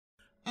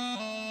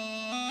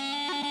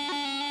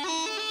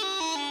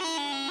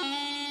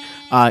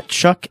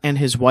Chuck and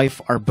his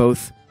wife are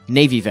both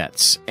Navy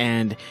vets,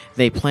 and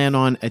they plan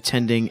on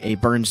attending a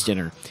Burns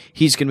dinner.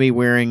 He's going to be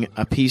wearing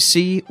a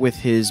PC with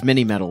his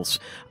mini medals.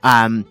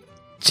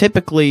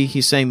 Typically,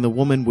 he's saying the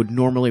woman would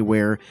normally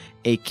wear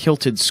a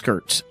kilted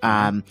skirt,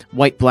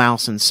 white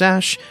blouse and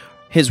sash.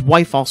 His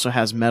wife also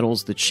has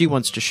medals that she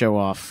wants to show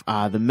off.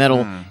 The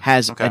medal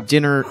has a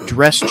dinner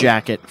dress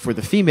jacket for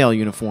the female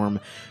uniform.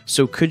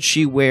 So could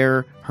she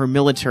wear her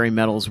military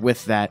medals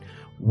with that?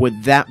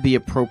 Would that be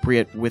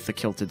appropriate with a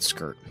kilted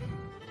skirt?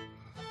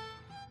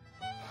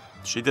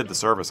 She did the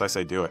service. I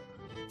say do it.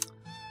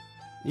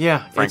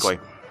 Yeah. Frankly.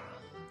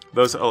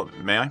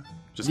 May I?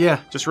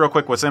 Just real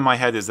quick, what's in my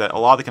head is that a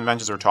lot of the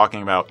conventions we're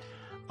talking about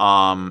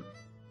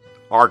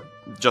are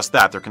just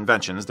that. They're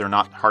conventions. They're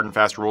not hard and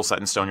fast rules set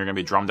in stone. You're going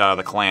to be drummed out of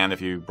the clan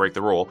if you break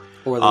the rule.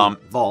 Or the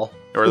ball.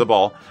 Or the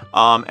ball.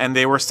 And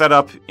they were set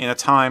up in a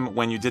time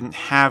when you didn't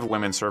have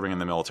women serving in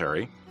the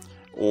military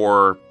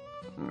or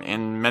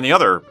in many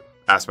other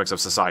aspects of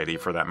society,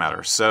 for that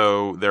matter.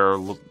 So they're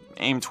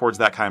aimed towards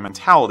that kind of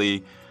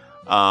mentality.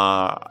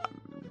 That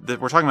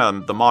we're talking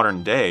about the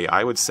modern day.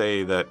 I would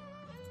say that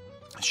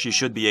she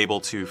should be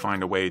able to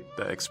find a way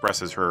that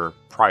expresses her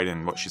pride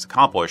in what she's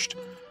accomplished,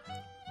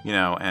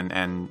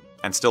 and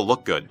still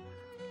look good.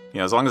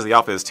 As long as the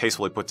outfit is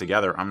tastefully put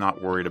together, I'm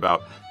not worried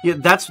about. Yeah,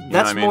 that's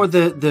more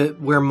the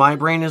where my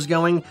brain is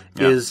going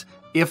is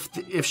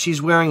if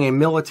she's wearing a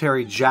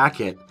military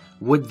jacket,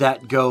 would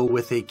that go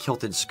with a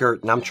kilted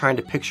skirt? And I'm trying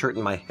to picture it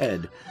in my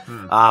head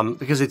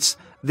because it's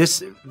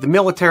the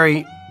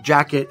military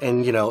jacket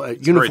and a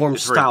uniform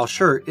style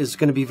shirt is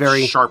going to be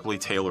very sharply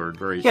tailored,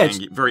 very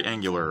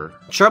angular,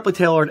 sharply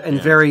tailored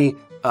and very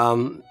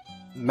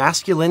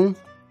masculine.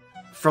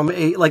 From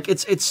a if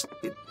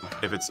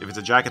it's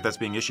a jacket that's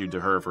being issued to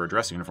her for a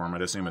dress uniform,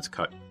 I'd assume it's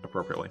cut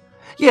appropriately.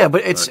 Yeah,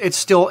 but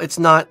it's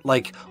not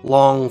like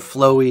long,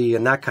 flowy,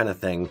 and that kind of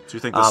thing. Do you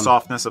think the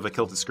softness of a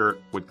kilted skirt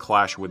would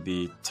clash with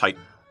the tight,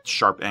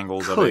 sharp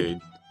angles of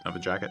a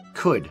jacket?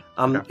 Could.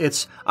 Okay.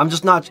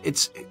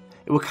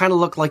 It would kind of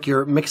look like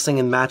you're mixing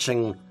and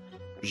matching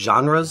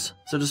genres,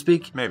 so to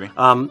speak. Maybe.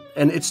 And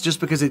it's just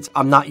because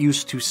I'm not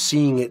used to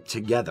seeing it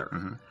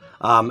together.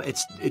 Mm-hmm.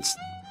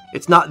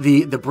 It's not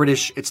the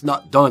British, it's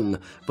not done,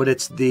 but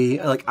it's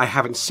I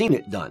haven't seen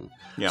it done.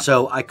 Yeah.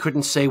 So I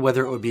couldn't say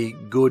whether it would be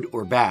good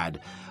or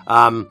bad.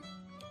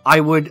 I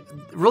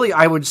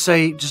would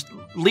say just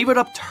leave it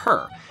up to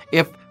her.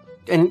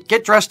 And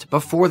get dressed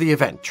before the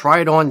event. Try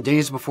it on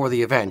days before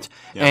the event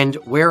and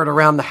wear it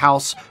around the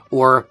house.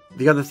 Or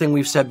the other thing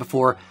we've said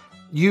before,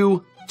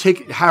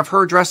 have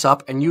her dress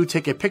up and you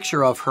take a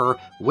picture of her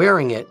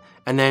wearing it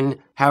and then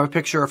have a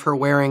picture of her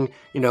wearing,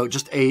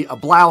 just a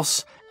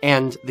blouse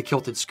and the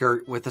kilted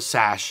skirt with the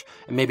sash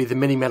and maybe the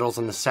mini medals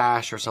on the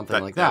sash or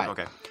something like that.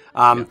 Okay.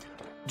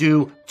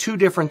 Do two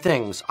different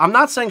things. I'm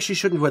not saying she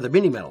shouldn't wear the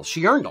mini medals.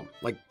 She earned them.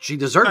 She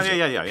deserves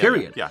it.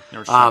 Period. Yeah.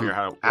 Never sure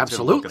how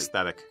absolutely. Look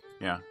aesthetic.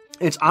 Yeah.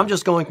 I'm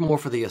just going more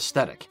for the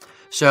aesthetic.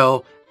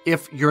 So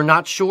if you're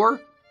not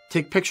sure,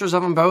 take pictures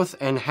of them both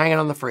and hang it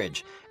on the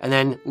fridge. And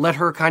then let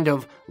her kind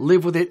of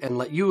live with it and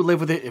let you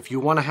live with it if you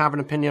want to have an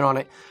opinion on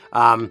it.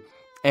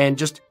 And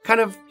just kind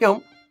of,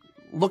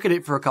 look at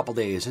it for a couple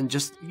days.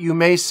 And you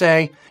may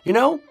say,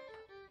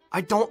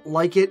 I don't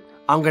like it.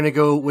 I'm going to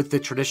go with the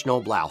traditional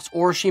blouse.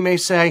 Or she may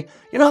say,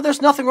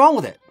 there's nothing wrong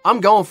with it.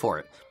 I'm going for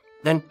it.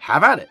 Then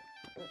have at it.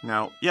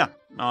 Now,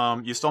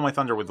 you stole my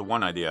thunder with the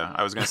one idea.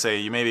 I was going to say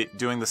you may be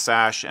doing the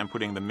sash and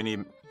putting the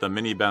mini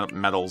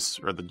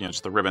medals or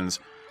just the ribbons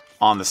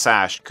on the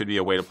sash could be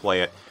a way to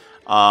play it.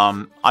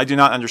 I do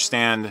not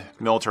understand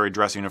military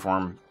dress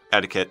uniform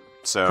etiquette,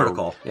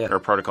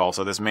 protocol.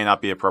 So this may not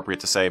be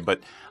appropriate to say,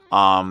 but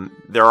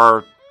there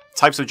are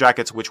types of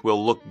jackets which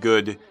will look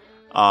good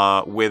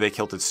with a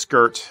kilted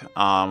skirt,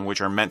 which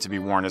are meant to be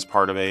worn as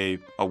part of a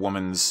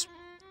woman's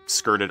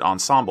skirted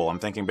ensemble. I'm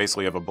thinking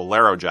basically of a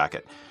bolero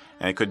jacket.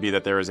 And it could be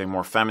that there is a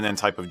more feminine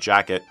type of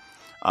jacket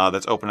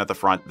that's open at the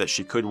front that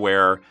she could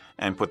wear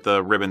and put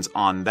the ribbons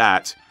on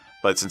that.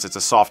 But since it's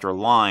a softer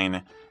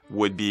line,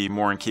 would be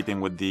more in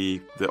keeping with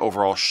the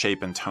overall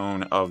shape and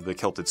tone of the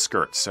kilted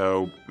skirt.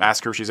 So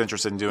ask her if she's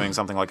interested in doing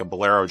something like a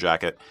bolero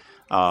jacket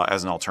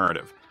as an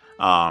alternative.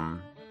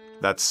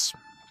 Is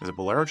it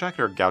bolero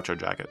jacket or gaucho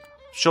jacket?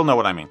 She'll know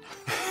what I mean.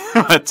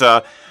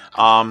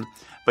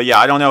 But yeah,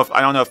 I don't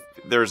know if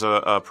there's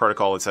a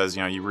protocol that says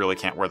you really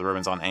can't wear the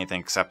ribbons on anything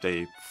except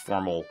a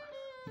formal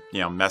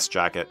mess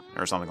jacket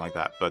or something like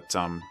that. But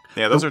I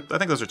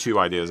think those are two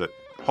ideas that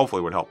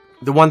hopefully would help.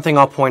 The one thing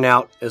I'll point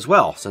out as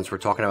well, since we're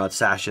talking about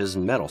sashes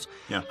and medals,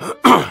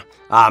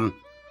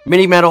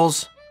 mini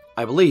medals,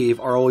 I believe,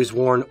 are always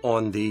worn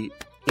on the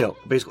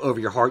basically over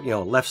your heart,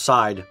 left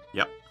side.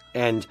 Yep.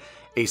 And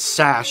a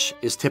sash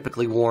is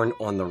typically worn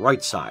on the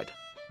right side.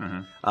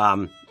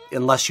 Mm-hmm.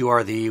 Unless you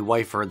are the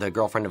wife or the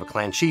girlfriend of a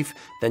clan chief,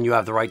 then you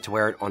have the right to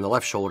wear it on the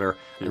left shoulder,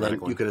 and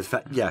then you could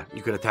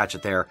attach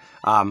it there.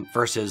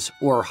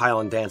 Or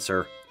highland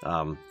dancer,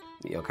 kind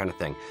of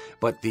thing.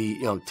 But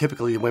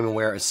typically the women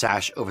wear a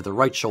sash over the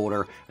right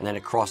shoulder, and then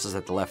it crosses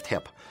at the left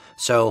hip.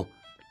 So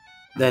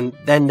then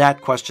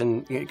that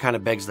question kind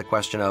of begs the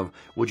question of,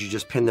 would you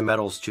just pin the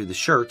medals to the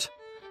shirt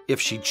if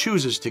she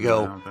chooses to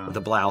go with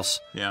the blouse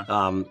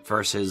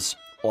versus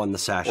on the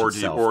sash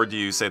itself? Or do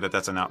you say that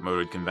that's an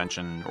outmoded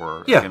convention,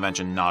 or a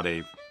convention, not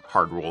a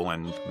hard rule,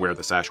 and wear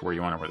the sash where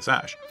you want to wear the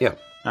sash? Yeah.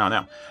 I don't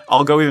know.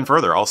 I'll go even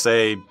further. I'll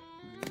say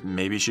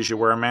maybe she should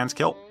wear a man's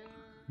kilt.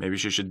 Maybe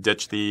she should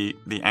ditch the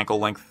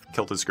ankle-length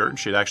kilted skirt and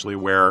she'd actually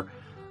wear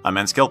a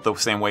men's kilt the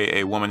same way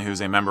a woman who's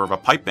a member of a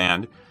pipe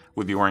band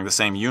would be wearing the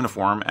same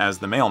uniform as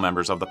the male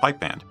members of the pipe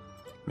band.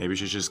 Maybe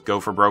she should just go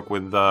for broke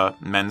with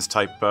men's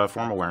type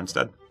formal wear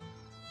instead.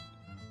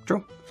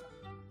 True.